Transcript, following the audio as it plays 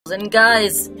And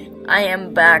guys, I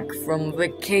am back from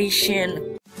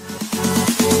vacation.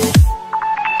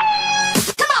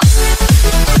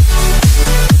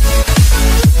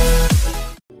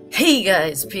 Hey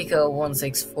guys,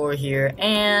 Pika164 here,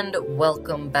 and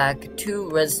welcome back to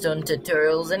Redstone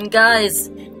tutorials. And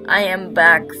guys, I am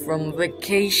back from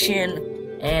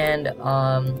vacation, and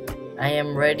I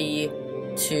am ready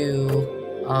to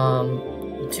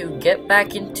get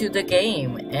back into the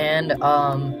game. And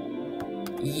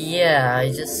yeah,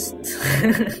 I just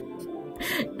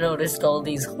noticed all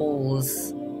these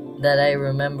holes that I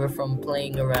remember from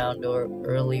playing around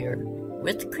earlier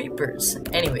with creepers.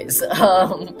 Anyways,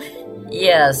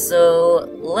 yeah, so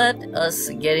let us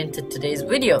get into today's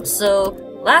video. So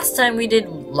last time we did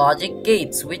logic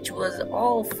gates, which was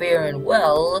all fair and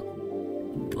well,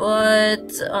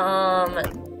 but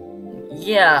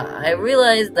yeah, I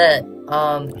realized that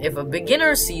if a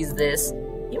beginner sees this,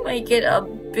 you might get a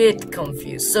bit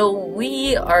confused. So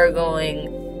we are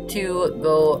going to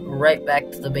go right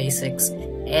back to the basics,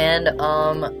 and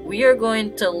we are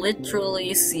going to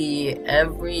literally see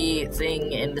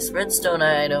everything in this redstone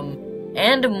item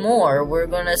and more. We're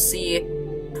gonna see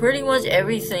pretty much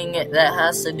everything that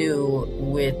has to do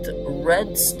with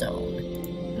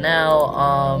redstone. Now,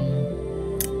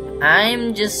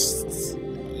 I'm just,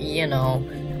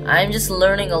 I'm just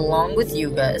learning along with you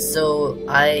guys, so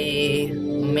I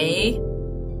may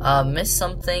miss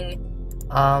something.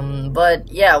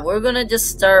 But yeah, we're gonna just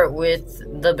start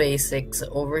with the basics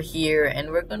over here,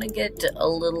 and we're gonna get a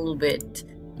little bit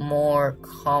more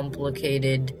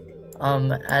complicated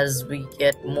as we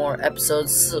get more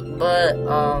episodes. But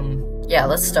yeah,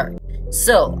 let's start.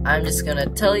 So I'm just gonna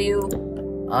tell you,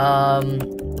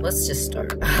 let's just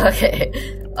start. Okay,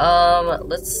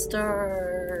 let's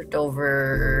start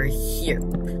over here.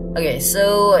 Okay,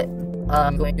 so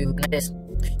I'm going to do this.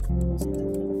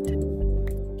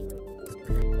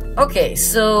 Okay,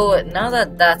 so now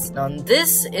that that's done,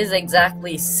 this is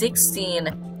exactly 16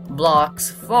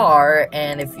 blocks far,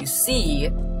 and if you see,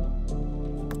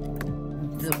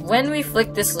 when we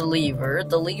flick this lever,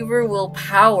 the lever will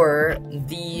power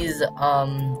these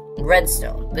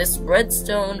redstone. This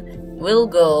redstone will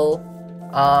go,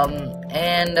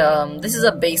 and this is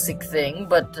a basic thing,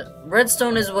 but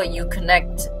redstone is what you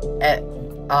connect at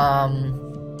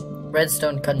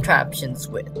redstone contraptions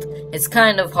with. It's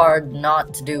kind of hard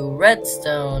not to do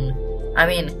redstone. I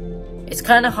mean, it's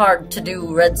kind of hard to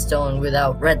do redstone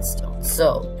without redstone.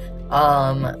 So,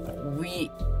 we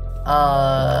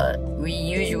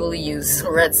usually use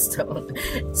redstone.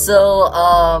 So,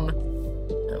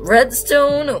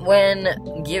 redstone,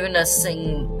 when given a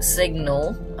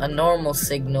signal, a normal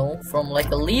signal from like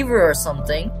a lever or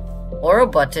something, or a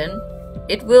button,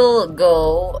 it will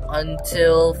go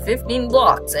until 15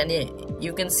 blocks, and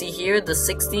you can see here the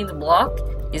 16th block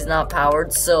is not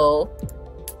powered. So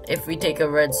if we take a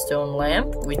redstone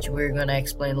lamp, which we're gonna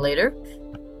explain later,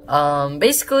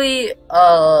 basically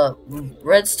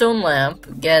redstone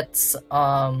lamp gets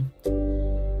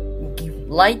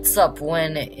lights up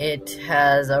when it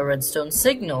has a redstone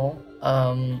signal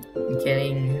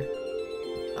getting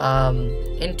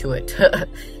into it.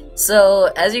 So,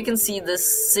 as you can see,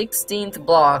 this 16th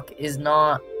block is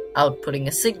not outputting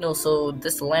a signal, so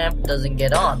this lamp doesn't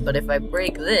get on. But if I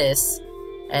break this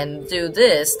and do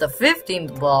this, the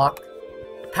 15th block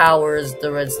powers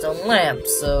the redstone lamp.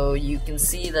 So you can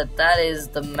see that that is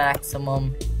the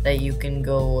maximum that you can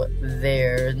go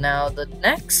there. Now, the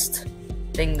next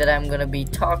thing that I'm gonna be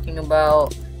talking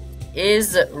about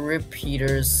is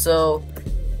repeaters. So,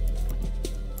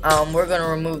 we're gonna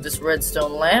remove this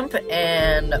redstone lamp,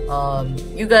 and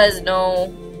you guys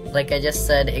know, like I just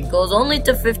said, it goes only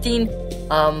to 15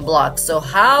 blocks. So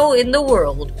how in the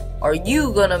world are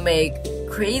you gonna make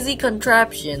crazy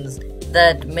contraptions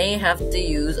that may have to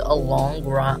use a long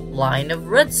line of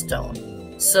redstone?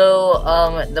 So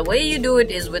the way you do it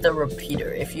is with a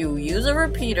repeater. If you use a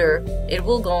repeater, it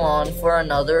will go on for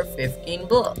another 15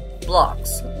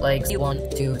 blocks, like 1,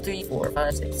 2, 3, 4,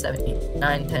 5, 6, 7, 8,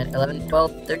 9, 10, 11,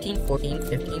 12, 13, 14,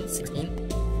 15, 16.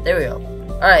 There we go.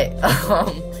 Alright,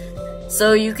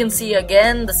 so you can see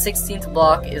again, the 16th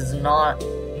block is not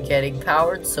getting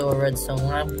powered, so a redstone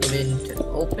lamp wouldn't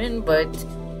open, but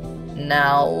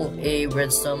now a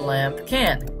redstone lamp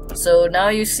can. So now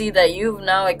you see that you've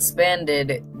now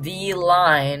expanded the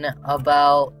line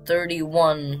about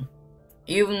 31.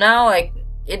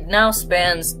 It now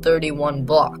spans 31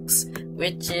 blocks,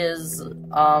 which is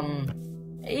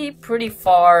a pretty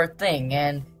far thing.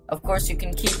 And of course you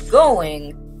can keep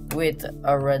going with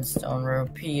a redstone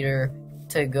repeater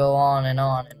to go on and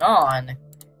on and on,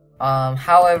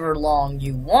 however long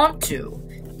you want to.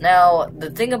 Now,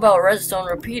 the thing about redstone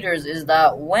repeaters is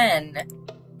that when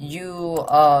you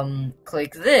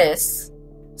click this,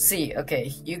 see,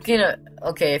 okay, you can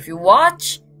okay, if you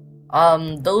watch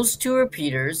those two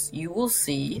repeaters, you will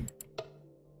see,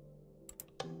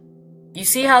 you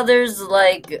see how there's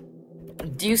like,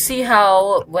 do you see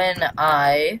how when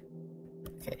I,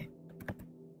 okay,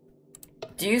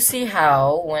 do you see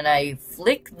how when I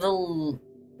flick the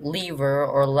lever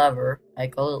or lever, I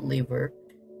call it lever,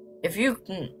 if you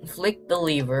flick the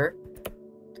lever,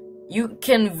 you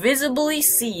can visibly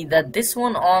see that this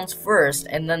one ons first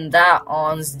and then that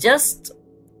ons just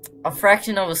a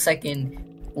fraction of a second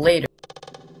later.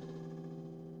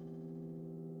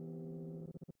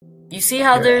 You see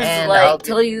how there's like, I'll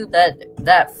tell you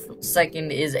that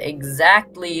second is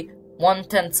exactly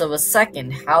 1/10 of a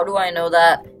second. How do I know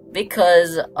that?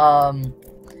 Because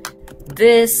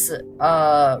this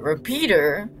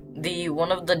repeater,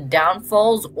 one of the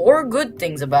downfalls or good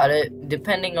things about it,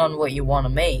 depending on what you want to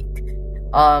make,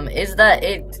 is that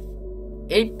it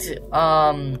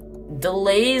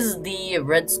delays the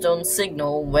redstone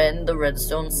signal when the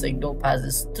redstone signal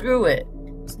passes through it.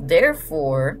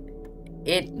 Therefore,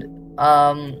 it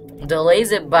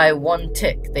delays it by 1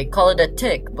 tick. They call it a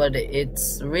tick, but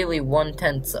it's really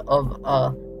 1/10 of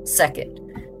a second.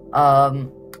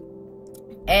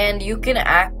 And you can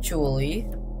actually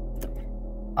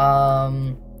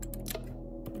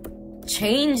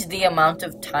change the amount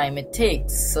of time it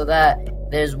takes so that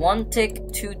there's 1 tick,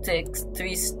 2 ticks,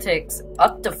 3 ticks,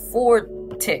 up to 4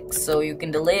 ticks. So you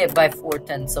can delay it by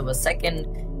 4/10 of a second,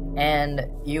 and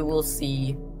you will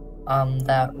see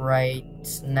that right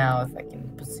now, if I can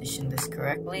position this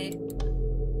correctly.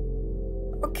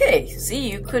 Okay,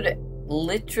 see, you could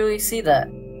literally see that.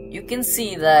 You can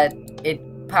see that it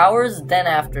powers, then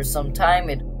after some time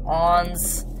it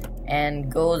ons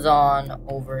and goes on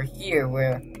over here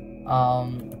where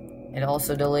it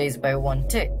also delays by 1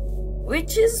 tick,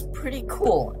 which is pretty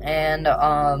cool. And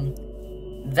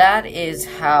that is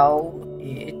how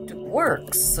it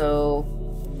works. So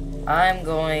I'm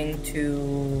going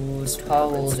to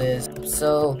toggle this.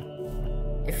 So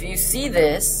if you see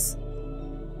this,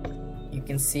 you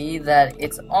can see that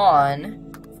it's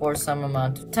on for some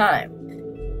amount of time.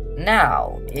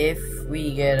 Now, if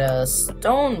we get a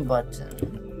stone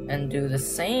button and do the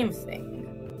same thing,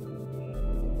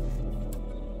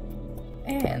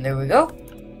 and there we go,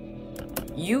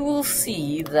 you will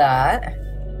see that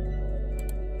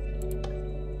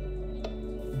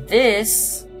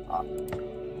this,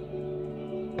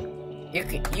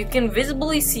 you can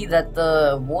visibly see that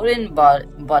the wooden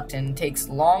button takes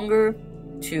longer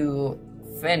to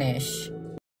finish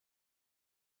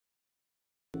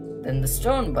than the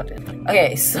stone button.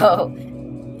 Okay, so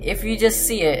if you just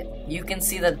see it, you can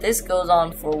see that this goes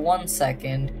on for 1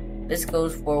 second, this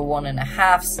goes for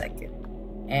 1.5 seconds,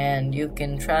 and you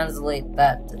can translate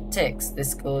that to ticks.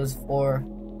 This goes for,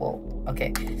 well,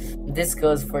 okay, this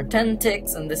goes for 10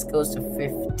 ticks, and this goes to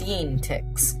 15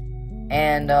 ticks.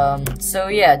 And so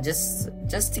yeah, just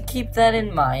to keep that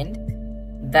in mind,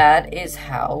 that is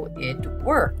how it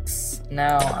works.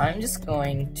 Now I'm just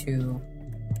going to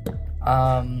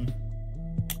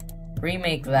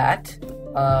remake that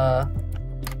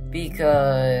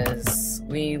because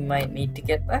we might need to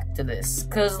get back to this,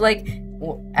 because like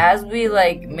as we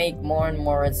like make more and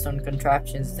more redstone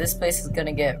contraptions, this place is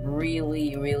gonna get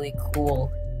really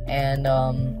cool. And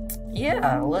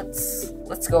yeah, let's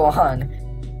go on.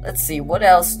 Let's see, what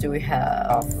else do we have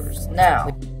offers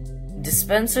now?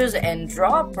 Dispensers and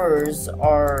droppers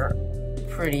are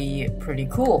pretty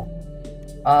cool.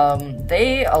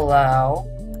 They allow,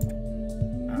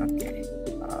 okay,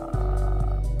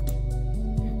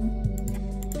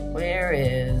 where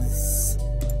is,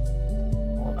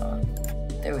 hold on,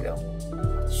 there we go.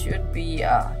 Should be,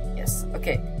 yes,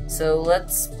 okay. So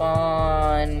let's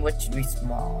spawn, what should we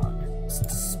spawn?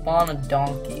 Spawn a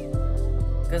donkey,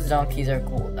 because donkeys are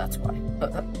cool, that's why.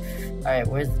 Alright,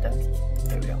 where's the donkey?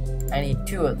 There we go. I need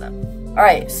 2 of them.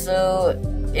 Alright, so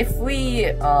if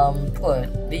we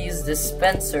put these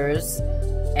dispensers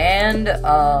and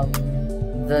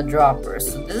the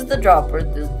droppers. So this is the dropper,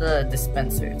 this is the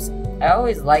dispensers. I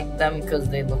always like them because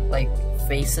they look like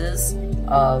faces.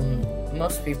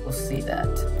 Most people see that.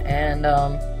 And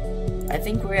I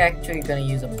think we're actually gonna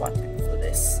use a button for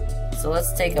this. So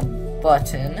let's take a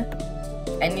button.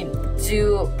 I need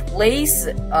to place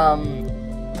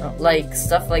like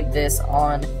stuff like this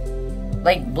on,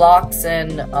 like blocks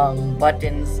and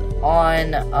buttons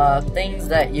on things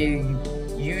that you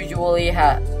usually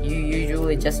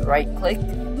just right click.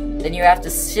 Then you have to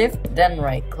shift, then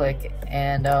right click,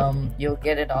 and you'll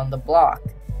get it on the block,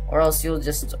 or else you'll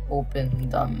just open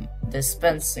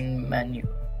dispensing menu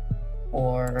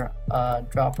or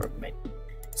dropper menu.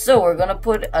 So we're gonna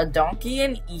put a donkey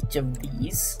in each of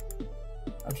these.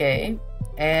 Okay,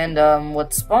 and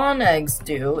what spawn eggs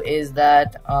do is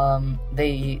that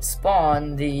they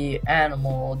spawn the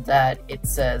animal that it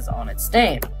says on its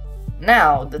name.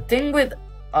 Now, the thing with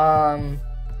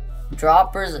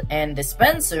droppers and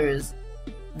dispensers,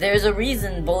 there's a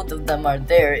reason both of them are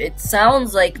there. It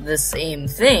sounds like the same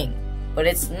thing, but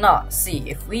it's not. See,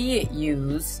 if we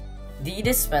use the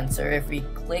dispenser, if we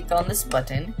click on this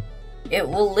button, it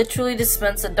will literally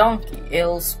dispense a donkey.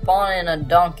 It'll spawn in a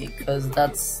donkey because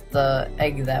that's the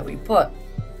egg that we put.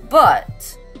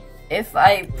 But if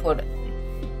I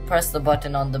press the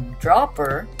button on the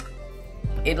dropper,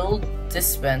 it'll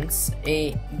dispense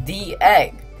the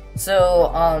egg.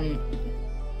 So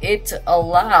it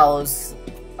allows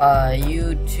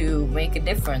you to make a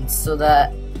difference so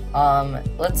that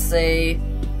let's say,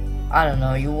 I don't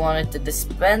know, you want it to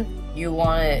dispense,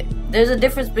 there's a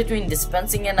difference between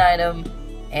dispensing an item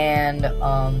and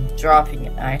dropping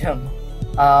an item,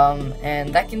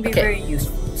 and that can be very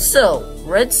useful. So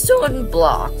redstone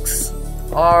blocks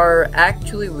are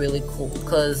actually really cool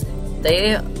because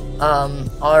they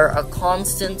are a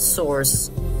constant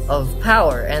source of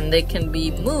power, and they can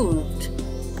be moved.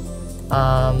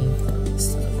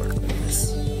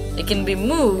 It can be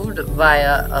moved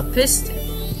via a piston,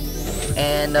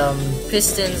 and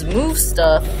pistons move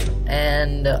stuff,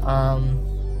 and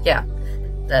yeah,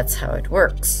 that's how it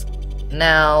works.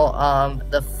 Now,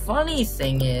 the funny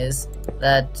thing is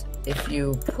that if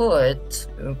you put,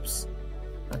 oops,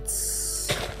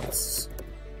 let's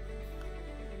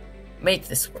make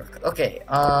this work. Okay,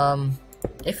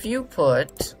 if you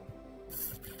put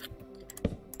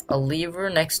a lever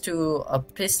next to a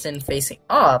piston facing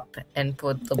up and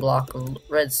put the block of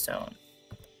redstone,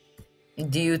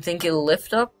 do you think it'll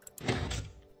lift up?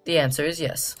 The answer is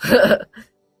yes.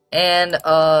 And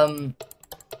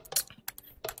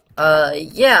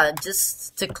yeah,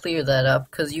 just to clear that up,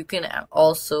 because you can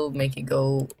also make it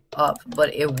go up,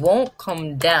 but it won't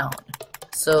come down.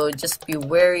 So just be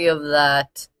wary of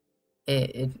that.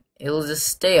 It'll just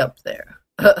stay up there.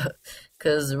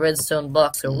 Because redstone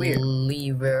blocks are weird.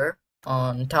 Lever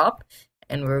on top,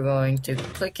 and we're going to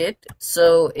click it.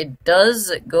 So it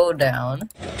does go down,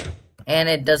 and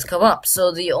it does come up.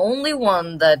 So the only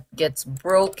one that gets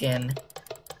broken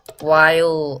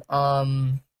while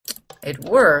it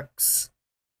works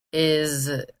is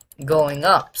going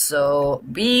up. So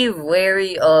be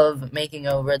wary of making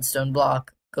a redstone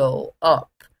block go up.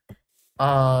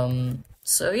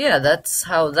 So yeah, that's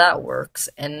how that works.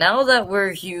 And now that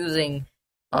we're using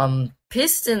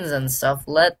pistons and stuff,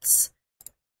 let's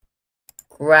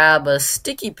grab a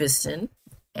sticky piston,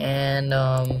 and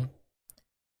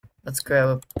let's grab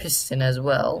a piston as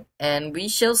well, and we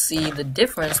shall see the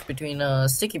difference between a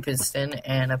sticky piston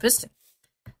and a piston.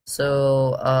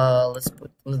 So let's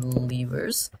put little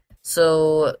levers.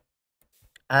 So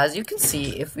as you can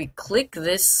see, if we click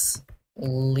this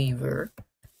lever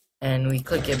and we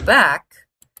click it back,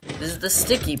 this is the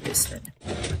sticky piston.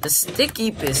 The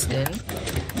sticky piston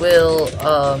will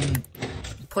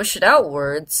push it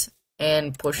outwards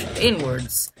and push it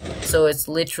inwards, so it's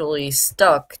literally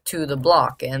stuck to the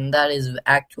block, and that is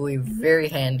actually very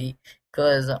handy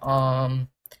because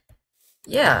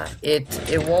yeah,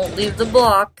 it won't leave the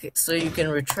block, so you can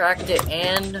retract it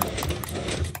and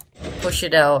push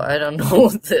it out. I don't know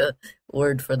the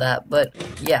word for that, but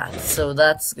yeah, so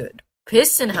that's good.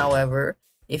 Piston, however,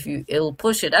 it'll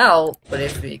push it out, but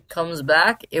if it comes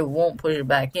back, it won't push it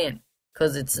back in,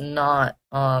 because it's not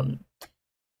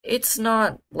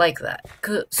like that.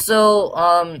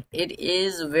 So it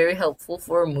is very helpful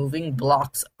for moving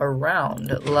blocks around,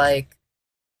 like,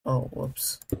 oh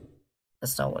whoops,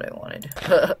 that's not what I wanted.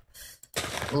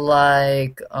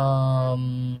 Like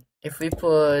if we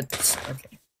put,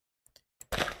 okay,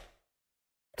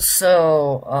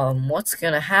 so what's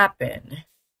gonna happen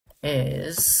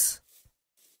is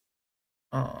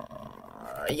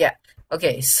yeah,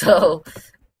 okay, so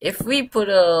if we put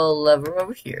a lever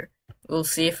over here, we'll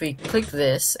see if we click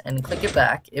this and click it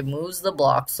back, it moves the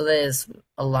block so that it's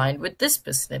aligned with this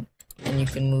piston, and you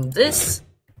can move this,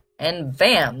 and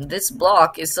bam, this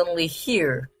block is suddenly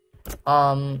here,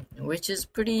 which is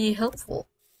pretty helpful.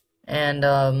 And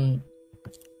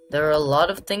there are a lot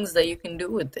of things that you can do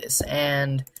with this,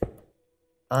 and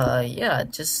yeah,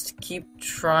 just keep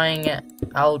trying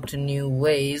out new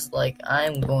ways like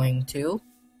I'm going to,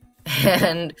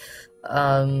 and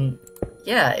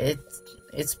yeah,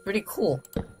 it's pretty cool.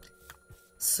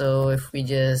 So if we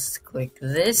just click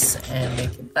this and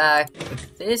make it back,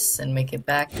 click this and make it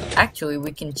back, actually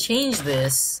we can change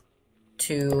this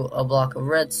to a block of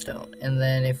redstone. And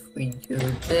then if we do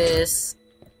this,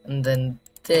 and then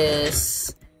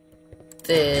this,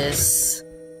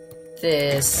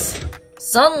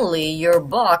 suddenly your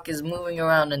block is moving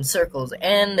around in circles,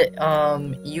 and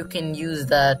you can use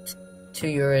that to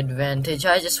your advantage.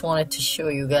 I just wanted to show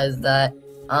you guys that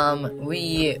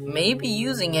we may be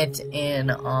using it in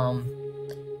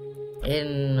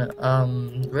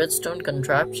redstone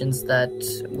contraptions that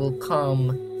will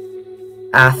come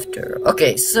after.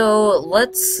 Okay, so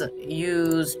let's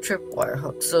use tripwire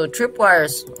hooks. So tripwire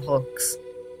hooks,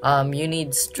 you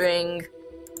need string,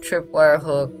 tripwire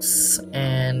hooks,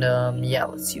 and yeah,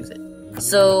 let's use it.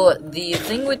 So the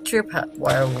thing with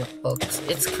tripwire hooks,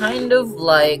 it's kind of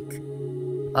like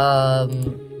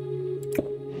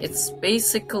it's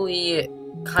basically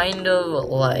kind of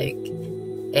like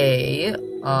a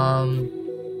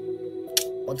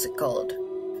what's it called?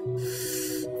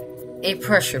 A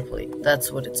pressure plate.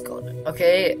 That's what it's called.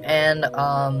 Okay, and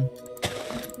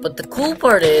but the cool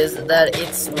part is that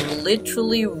it's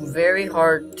literally very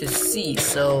hard to see.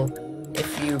 So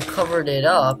if you covered it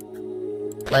up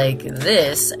like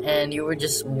this and you were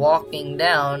just walking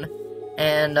down,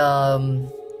 and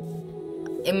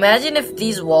imagine if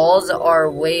these walls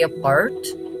are way apart,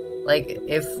 like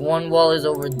if one wall is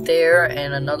over there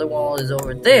and another wall is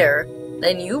over there,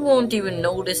 then you won't even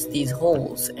notice these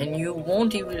holes, and you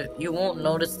won't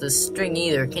notice the string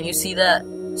either. Can you see that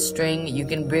string? You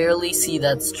can barely see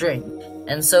that string.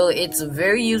 And so it's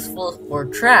very useful for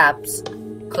traps,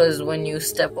 because when you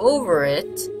step over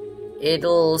it,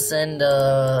 it'll send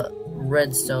a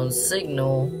redstone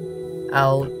signal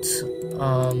out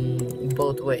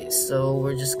both ways. So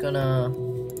we're just gonna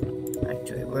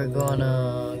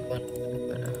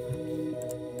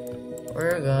we're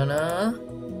gonna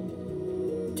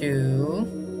do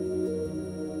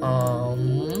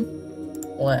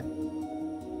what?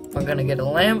 We're gonna get a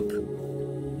lamp,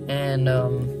 and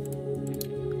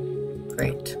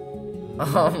great.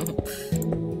 No.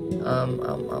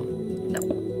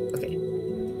 Okay.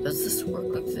 Does this work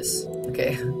like this?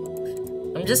 Okay.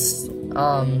 I'm just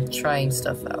trying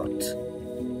stuff out.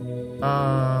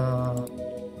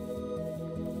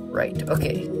 Right.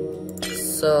 Okay.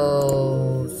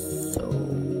 So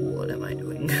what am I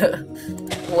doing?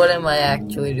 What am I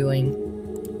actually doing?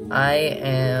 I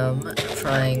am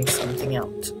trying something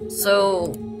out.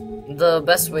 So the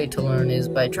best way to learn is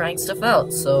by trying stuff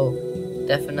out. So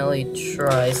definitely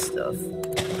try stuff,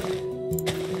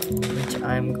 which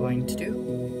I'm going to do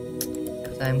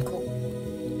because I'm cool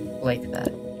like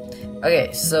that.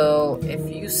 Okay, so if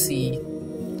you see,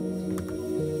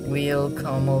 we'll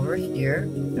come over here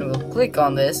and we'll click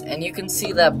on this, and you can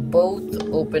see that both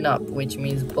open up, which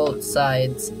means both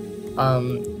sides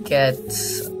get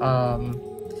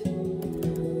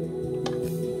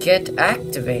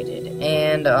activated.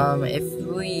 And if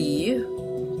we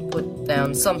put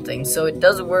down something, so it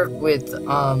does work with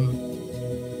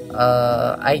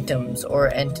items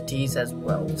or entities as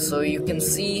well. So you can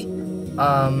see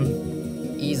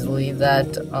easily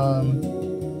that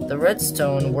the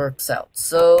redstone works out.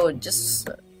 So just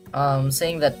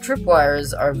saying that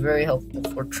tripwires are very helpful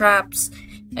for traps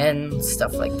and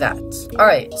stuff like that.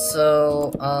 Alright,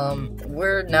 so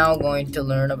we're now going to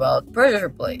learn about pressure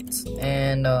plates.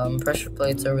 And pressure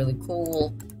plates are really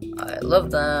cool. I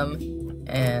love them.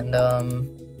 And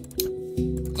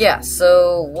yeah,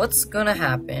 so what's gonna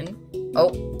happen?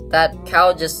 Oh, that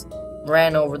cow just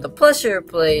ran over the pressure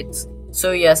plates.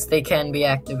 So yes, they can be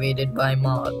activated by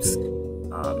mobs.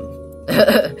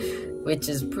 Which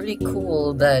is pretty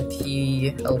cool that he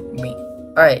helped me.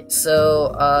 Alright,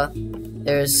 so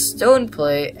there's stone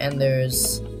plate and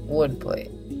there's wood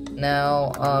plate.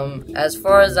 Now, as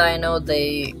far as I know,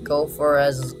 they go for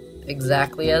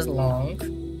exactly as long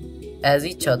as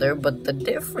each other, but the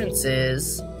difference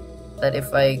is that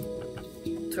if I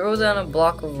throw down a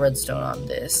block of redstone on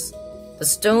this, the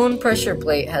stone pressure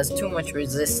plate has too much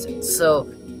resistance, so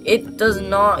it does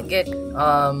not get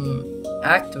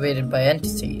activated by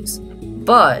entities.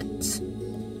 But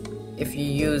if you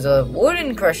use a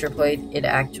wooden pressure plate, it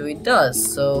actually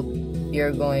does. So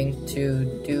you're going to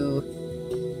do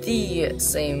the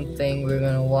same thing. We're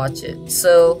going to watch it.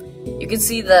 So you can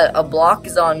see that a block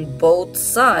is on both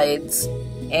sides,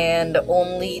 and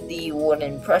only the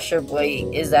wooden pressure plate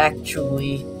is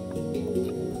actually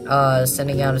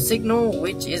sending out a signal,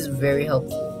 which is very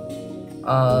helpful.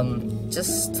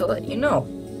 Just to let you know.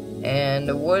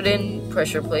 And wooden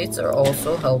pressure plates are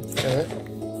also helpful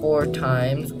for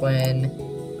times when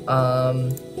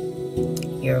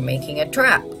you're making a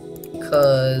trap,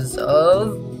 because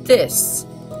of this.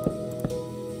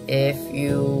 if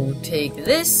you take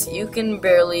this, you can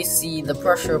barely see the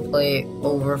pressure plate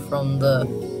over from the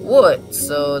wood,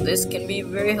 so this can be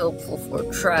very helpful for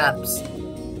traps.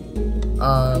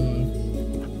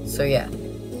 So yeah.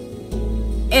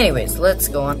 Anyways, let's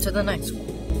go on to the next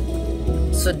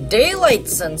one. So daylight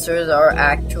sensors are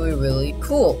actually really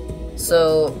cool.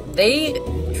 So they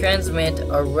transmit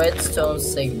a redstone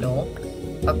signal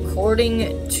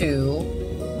according to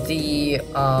the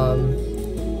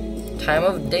time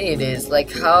of day it is,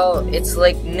 like how it's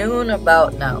like noon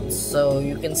about now, so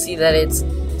you can see that it's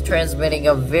transmitting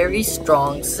a very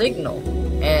strong signal.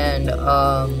 And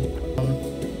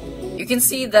you can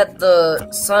see that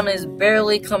the sun is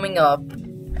barely coming up,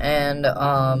 and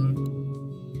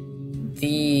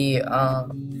the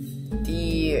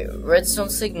redstone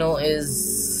signal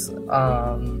is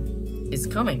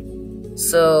coming.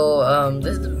 So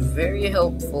this is very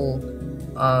helpful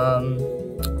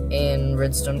in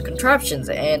redstone contraptions,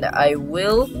 and I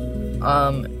will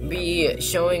be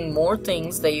showing more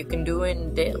things that you can do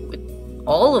with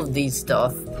all of these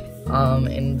stuff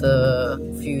in the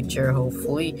future,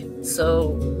 hopefully.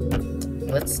 So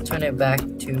let's turn it back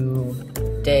to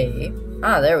day.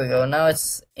 There we go. Now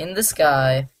it's in the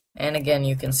sky, and again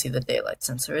you can see the daylight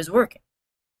sensor is working.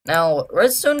 Now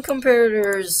redstone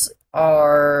comparators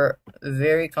are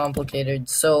very complicated,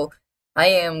 so I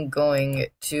am going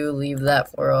to leave that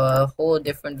for a whole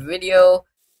different video,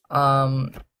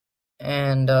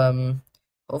 and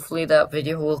hopefully that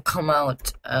video will come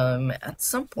out at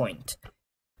some point.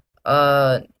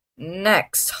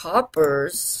 Next,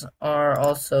 hoppers are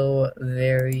also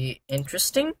very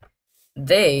interesting.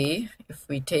 If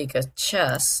we take a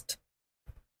chest,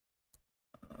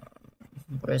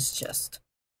 where's chest?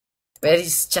 Where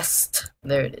is chest?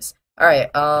 There it is.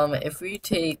 Alright, if we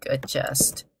take a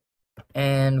chest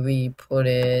and we put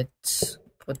the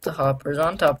hoppers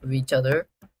on top of each other.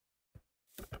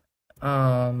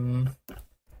 Hold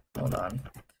on.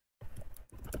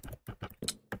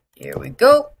 Here we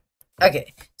go.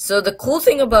 Okay, so the cool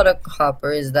thing about a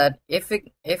hopper is that if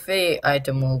a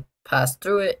item will pass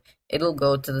through it, it'll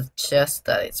go to the chest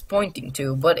that it's pointing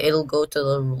to, but it'll go to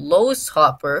the lowest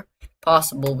hopper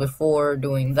possible before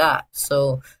doing that.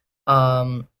 So,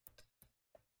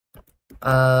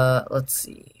 let's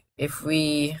see. If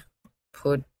we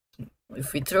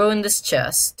throw in this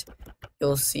chest,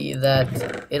 you'll see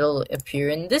that it'll appear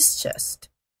in this chest,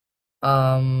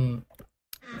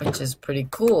 which is pretty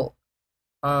cool.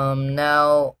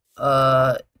 Now,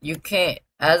 you can't,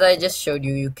 as I just showed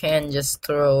you, you can just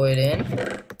throw it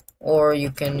in, or you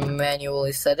can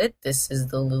manually set it. This is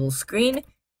the little screen,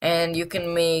 and you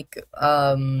can make,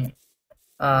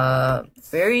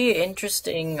 very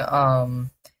interesting,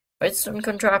 redstone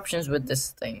contraptions with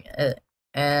this thing,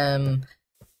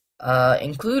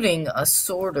 including a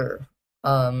sorter,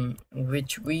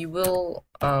 which we will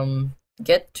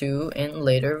get to in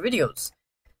later videos.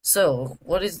 So,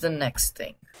 what is the next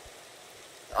thing?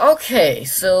 Okay,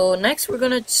 so next we're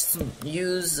gonna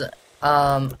use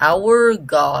our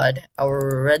god,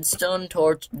 our redstone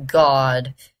torch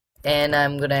god, and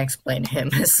I'm gonna explain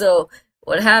him. So,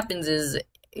 what happens is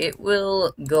it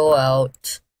will go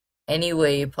out any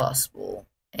way possible,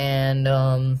 and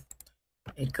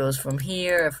it goes from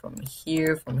here,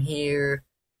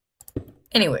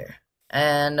 anywhere,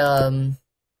 and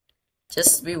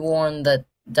just be warned that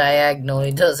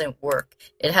diagonally doesn't work.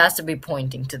 It has to be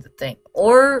pointing to the thing,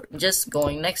 or just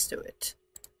going next to it.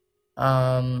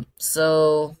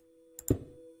 So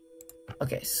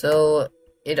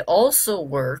it also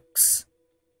works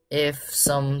if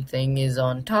something is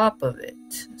on top of it,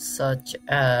 such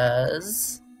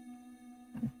as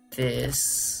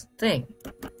this thing,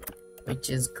 which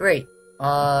is great.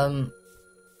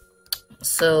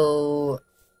 So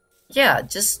yeah,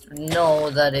 just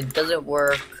know that it doesn't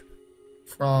work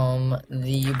from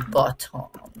the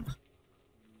bottom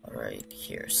right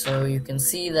here. So you can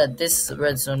see that this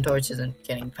redstone torch isn't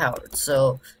getting powered,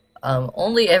 so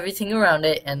only everything around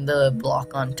it and the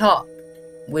block on top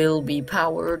will be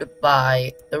powered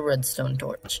by the redstone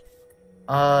torch.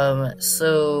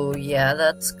 So yeah,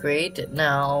 that's great.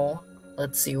 Now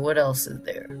let's see what else is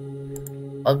there.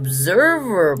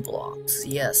 Observer blocks.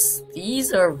 Yes,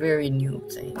 these are very new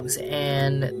things,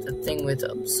 and the thing with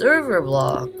observer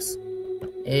blocks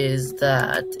is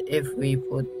that if we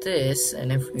put this,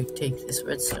 and if we take this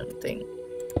redstone thing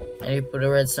and we put a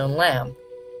redstone lamp,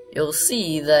 you'll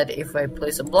see that if I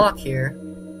place a block here,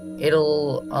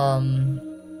 it'll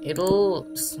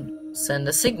send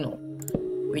a signal,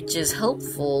 which is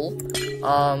helpful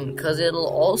because it'll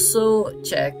also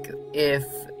check if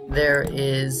there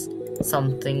is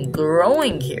something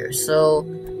growing here. So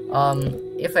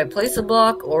if I place a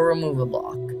block or remove a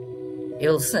block,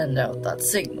 it'll send out that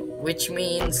signal, which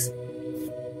means,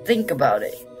 think about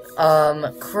it.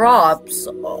 Crops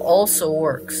also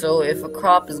work. So if a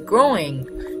crop is growing,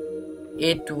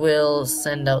 it will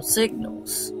send out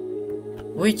signals,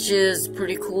 which is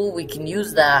pretty cool. We can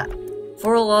use that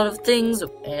for a lot of things,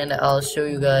 and I'll show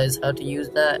you guys how to use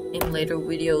that in later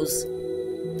videos,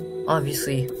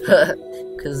 obviously,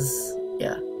 because,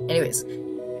 yeah. Anyways,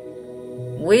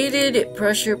 weighted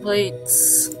pressure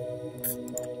plates.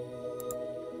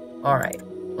 Alright,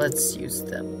 let's use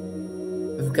them.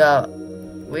 We've got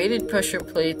weighted pressure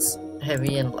plates,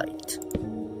 heavy and light.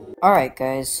 Alright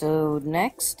guys, so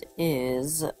next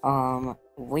is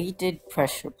weighted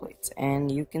pressure plates,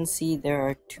 and you can see there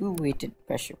are two weighted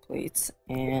pressure plates,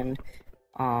 and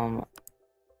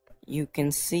you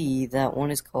can see that one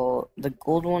is called, the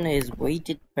gold one is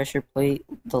weighted pressure plate,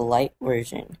 the light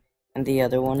version, and the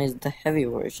other one is the heavy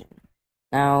version.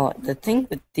 Now the thing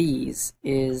with these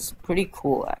is pretty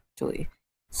cool actually.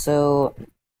 So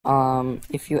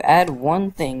if you add one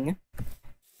thing,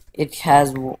 it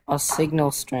has a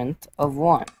signal strength of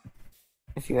 1.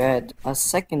 If you add a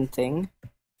second thing,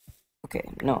 okay,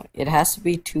 no, it has to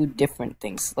be two different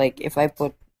things. Like if I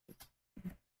put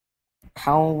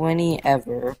how many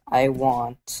ever I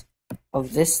want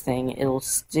of this thing, it'll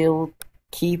still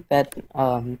keep at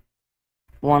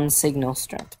 1 signal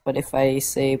strength. But if I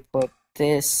say put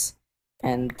this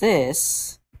and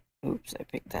this, oops, I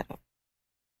picked that up,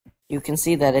 you can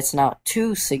see that it's now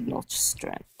 2 signal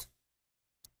strength.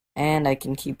 And I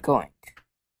can keep going.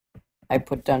 I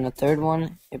put down a third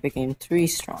one, it became 3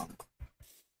 strong.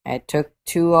 I took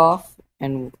 2 off,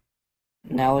 and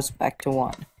now it's back to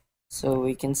 1. So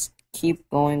we can keep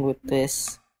going with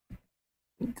this,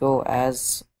 go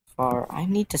as far. I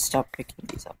need to stop picking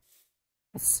these up.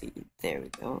 Let's see, there we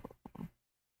go.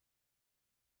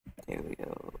 There we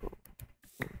go.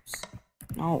 Oops.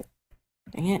 No.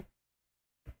 Dang it.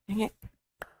 Dang it.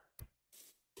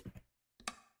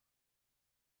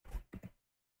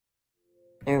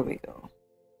 There we go.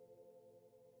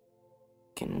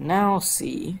 Can now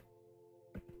see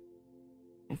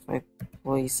if I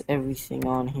place everything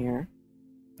on here.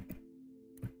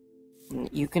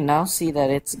 You can now see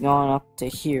that it's gone up to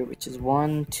here, which is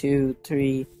 1, 2,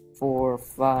 3, 4,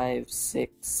 5,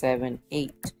 6, 7,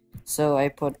 8. So I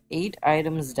put 8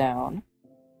 items down,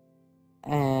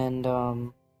 and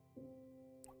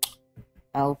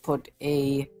I'll put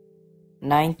a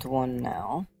 9th one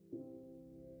now.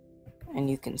 And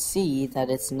you can see that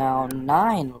it's now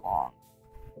 9 long.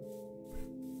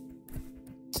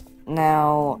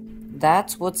 Now,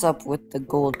 that's what's up with the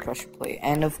gold pressure plate.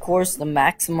 And of course, the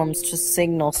maximum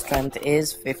signal strength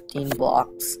is 15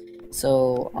 blocks.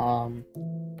 So,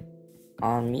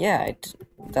 yeah,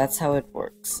 that's how it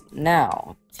works.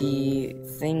 Now, the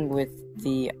thing with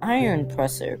the iron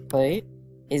pressure plate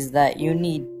is that you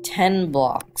need 10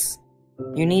 blocks.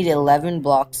 You need 11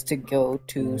 blocks to go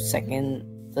to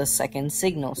the second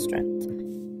signal strength,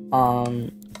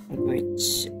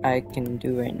 which I can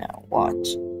do right now.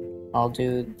 Watch. I'll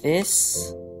do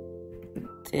this,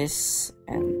 this,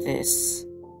 and this.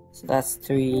 So that's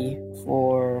 3,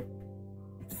 4,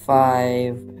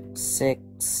 5,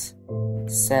 6,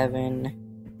 7,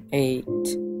 8,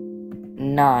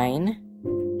 9.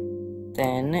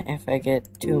 Then, if I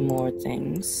get 2 more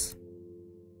things,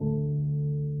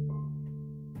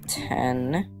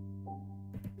 10,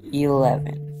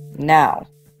 11.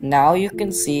 Now you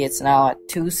can see it's now at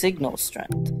 2 signal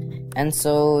strength. And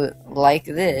so, like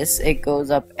this, it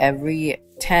goes up every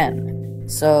 10.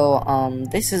 So,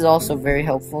 this is also very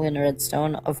helpful in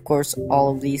Redstone. Of course, all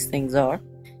of these things are.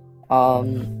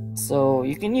 So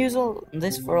you can use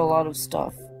this for a lot of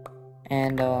stuff.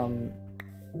 And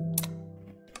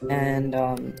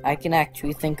I can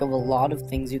actually think of a lot of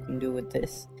things you can do with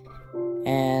this.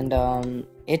 And,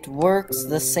 it works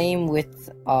the same with,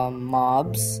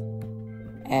 mobs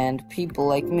and people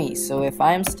like me. So if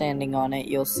I'm standing on it,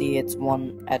 you'll see it's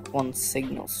at 1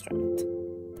 signal strength.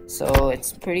 So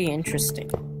it's pretty interesting.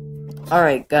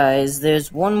 Alright guys,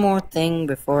 there's one more thing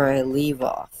before I leave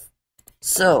off.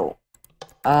 So,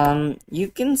 you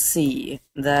can see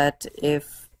that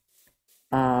if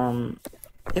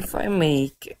I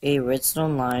make a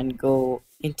redstone line go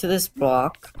into this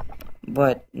block,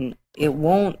 but it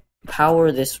won't power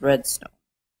this redstone.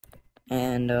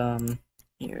 And,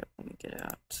 here, let me get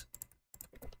out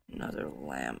another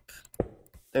lamp.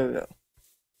 There we go.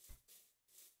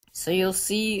 So you'll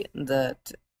see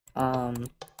that,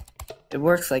 it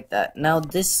works like that. Now,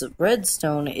 this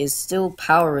redstone is still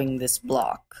powering this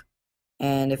block.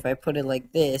 And if I put it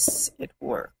like this, it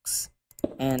works.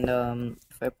 And,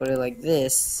 if I put it like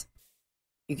this,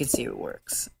 you can see it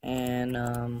works.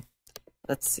 And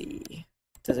let's see,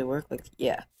 does it work? Like,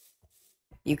 yeah,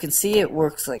 you can see it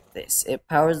works like this. It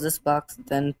powers this box,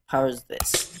 then powers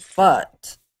this,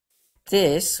 but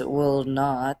this will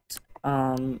not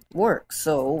work.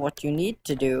 So what you need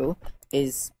to do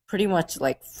is pretty much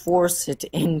like force it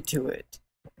into it.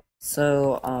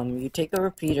 So you take a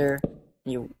repeater,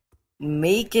 you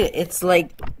make it, it's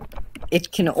like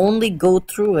it can only go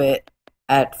through it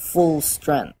at full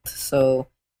strength. So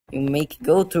you make it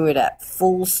go through it at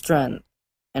full strength,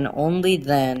 and only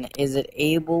then is it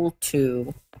able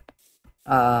to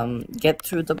get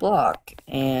through the block.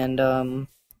 And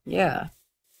yeah,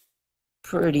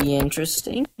 pretty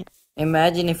interesting.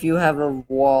 Imagine if you have a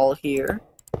wall here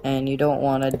and you don't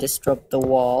want to disrupt the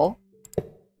wall,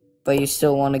 but you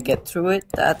still want to get through it.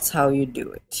 That's how you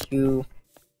do it.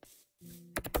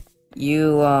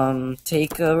 You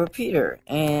take a repeater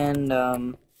and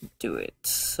do it.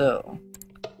 So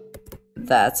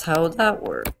that's how that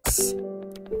works.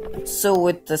 So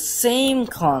with the same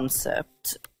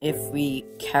concept, if we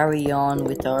carry on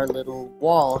with our little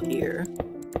wall here,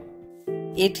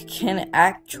 it can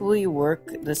actually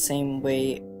work the same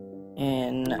way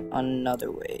in another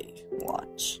way.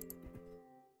 Watch.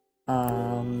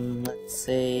 Let's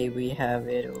say we have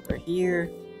it over here,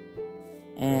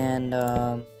 and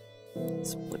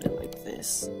let's put it like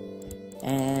this,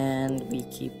 and we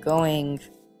keep going,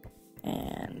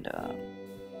 and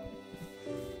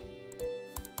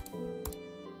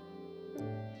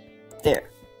there.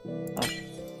 Okay.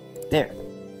 There.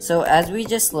 So as we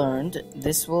just learned,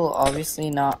 this will obviously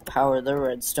not power the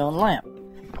redstone lamp.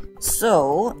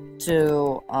 So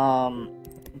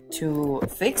to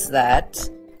fix that,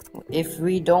 if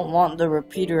we don't want the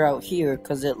repeater out here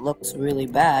because it looks really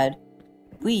bad,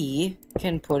 we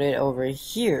can put it over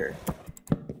here,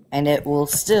 and it will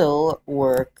still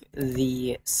work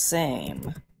the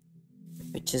same,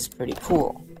 which is pretty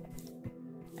cool.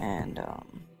 And I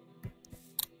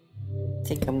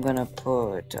think I'm gonna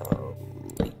put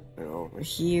over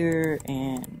here,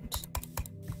 and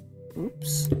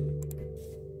oops,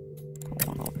 put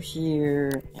one over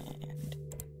here, and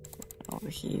over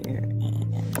here,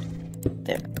 and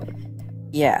there.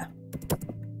 Yeah,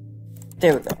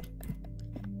 there we go.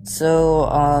 So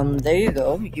there you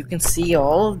go. You can see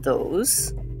all of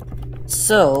those.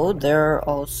 So there are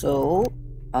also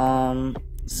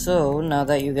so now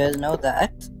that you guys know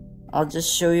that, I'll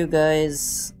just show you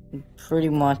guys pretty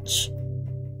much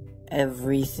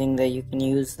everything that you can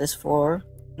use this for.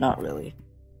 Not really.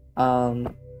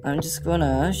 I'm just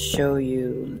gonna show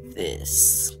you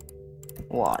this.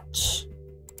 Watch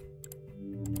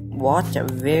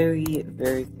very,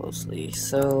 very closely.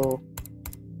 So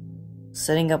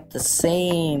setting up the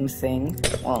same thing,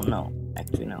 well, no,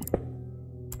 actually no,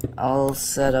 I'll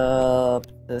set up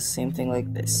the same thing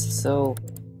like this. So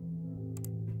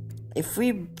if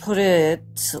we put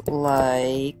it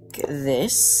like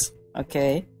this,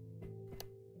 okay,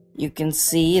 you can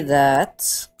see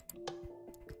that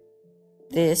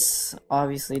this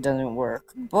obviously doesn't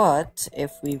work, but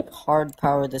if we hard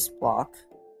power this block,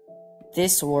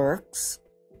 this works,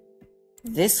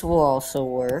 this will also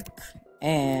work,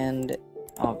 and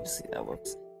obviously that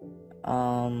works.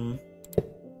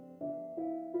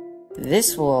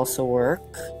 This will also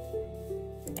work,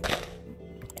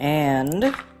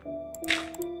 and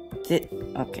okay,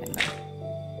 no.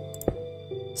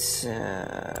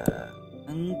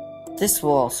 And this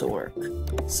will also work.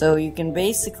 So you can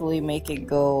basically make it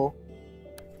go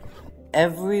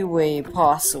every way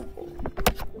possible,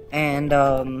 and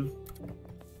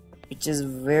which is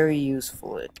very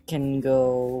useful. It can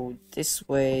go this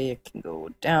way, it can go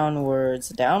downwards.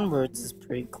 Downwards is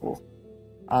pretty cool.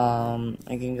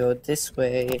 It can go this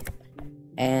way,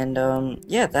 and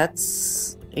yeah,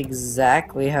 that's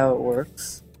exactly how it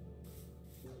works.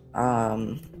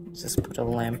 Just put a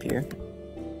lamp here,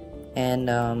 and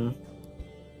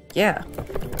yeah.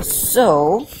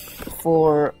 So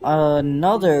for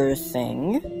another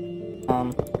thing,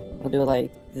 we'll do it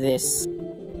like this,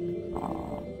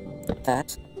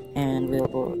 that, and we'll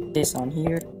put this on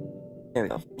here. There we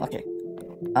go. Okay,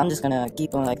 I'm just gonna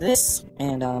keep going like this,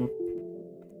 and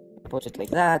put it like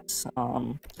that.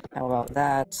 How about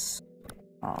that?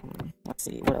 Let's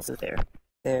see, what else is there?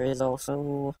 There is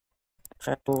also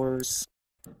trapdoors.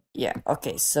 Yeah,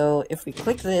 okay, so if we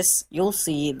click this, you'll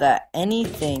see that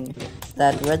anything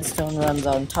that redstone runs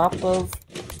on top of,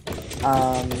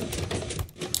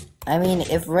 I mean,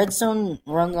 if redstone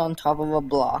runs on top of a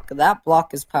block, that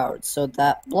block is powered, so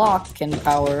that block can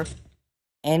power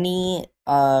any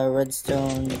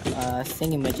redstone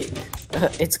thingamajig.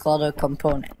 It's called a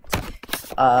component.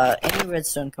 Any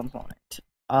redstone component.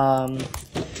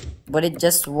 but it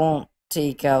just won't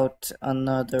take out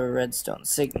another redstone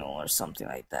signal or something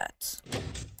like that.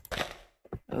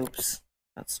 Oops,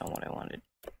 that's not what I wanted.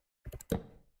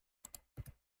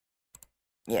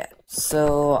 Yeah,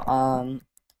 so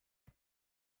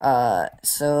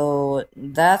so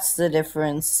that's the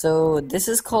difference. So this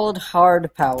is called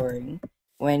hard powering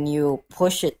when you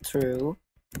push it through,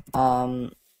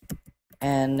 and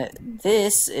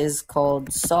this is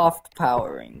called soft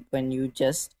powering when you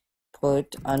just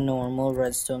put a normal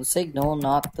redstone signal,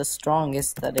 not the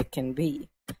strongest that it can be.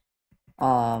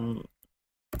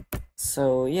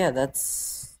 So yeah,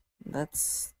 that's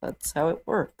how it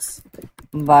works.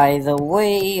 By the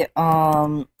way,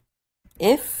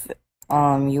 if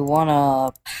you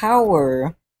wanna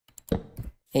power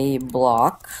a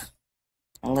block,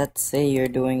 let's say you're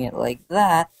doing it like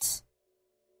that,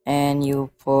 and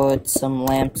you put some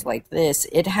lamps like this,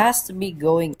 it has to be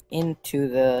going into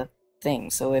the thing.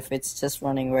 So if it's just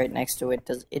running right next to it,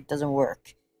 it doesn't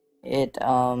work. It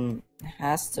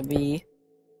has to be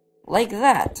like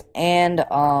that. And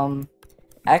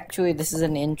actually, this is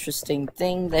an interesting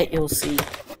thing that you'll see.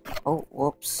 Oh,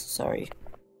 whoops, sorry.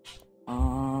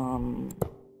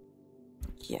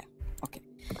 Yeah, okay.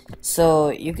 So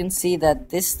you can see that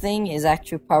this thing is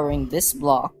actually powering this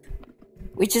block,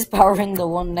 which is powering the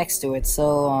one next to it.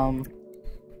 So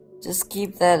just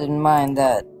keep that in mind,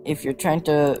 that if you're trying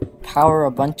to power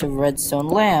a bunch of redstone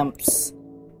lamps,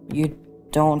 you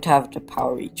don't have to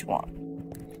power each one.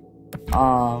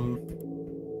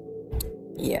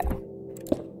 Yeah,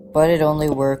 but it only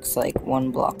works like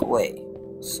one block away,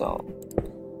 so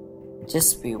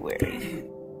just be wary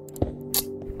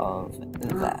of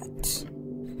that.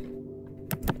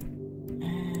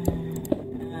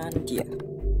 And yeah,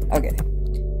 okay.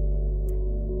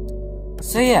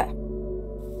 So yeah,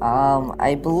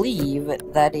 I believe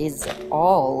that is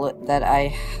all that I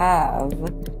have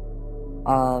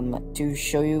to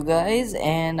show you guys,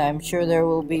 and I'm sure there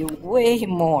will be way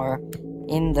more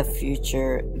in the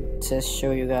future to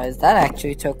show you guys. That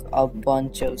actually took a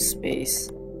bunch of space,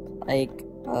 like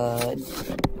a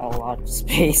lot of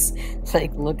space.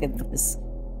 Like, look at this.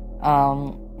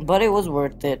 But it was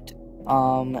worth it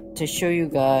to show you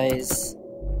guys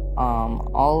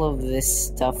all of this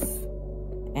stuff.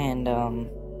 And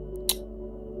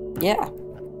yeah,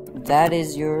 that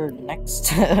is your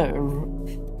next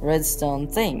redstone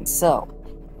thing. So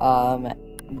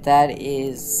that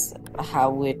is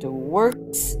how it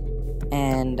works.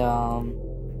 And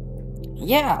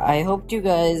yeah, I hope you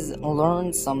guys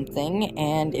learned something,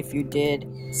 and if you did,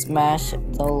 smash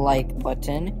the like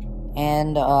button.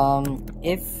 And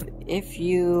if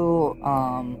you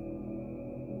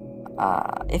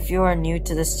are new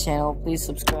to this channel, please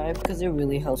subscribe, because it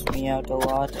really helps me out a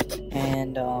lot.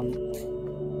 And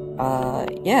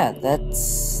yeah,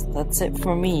 that's it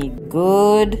for me.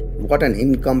 Good. What an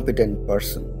incompetent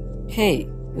person. Hey,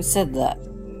 who said that?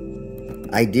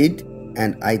 I did,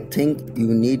 and I think you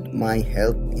need my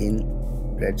help in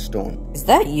Redstone. Is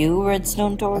that you,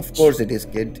 Redstone Torch? Of course it is,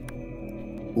 kid.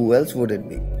 Who else would it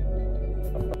be?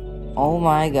 Oh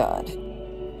my god.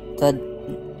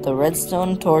 The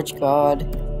Redstone Torch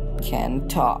God can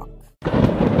talk.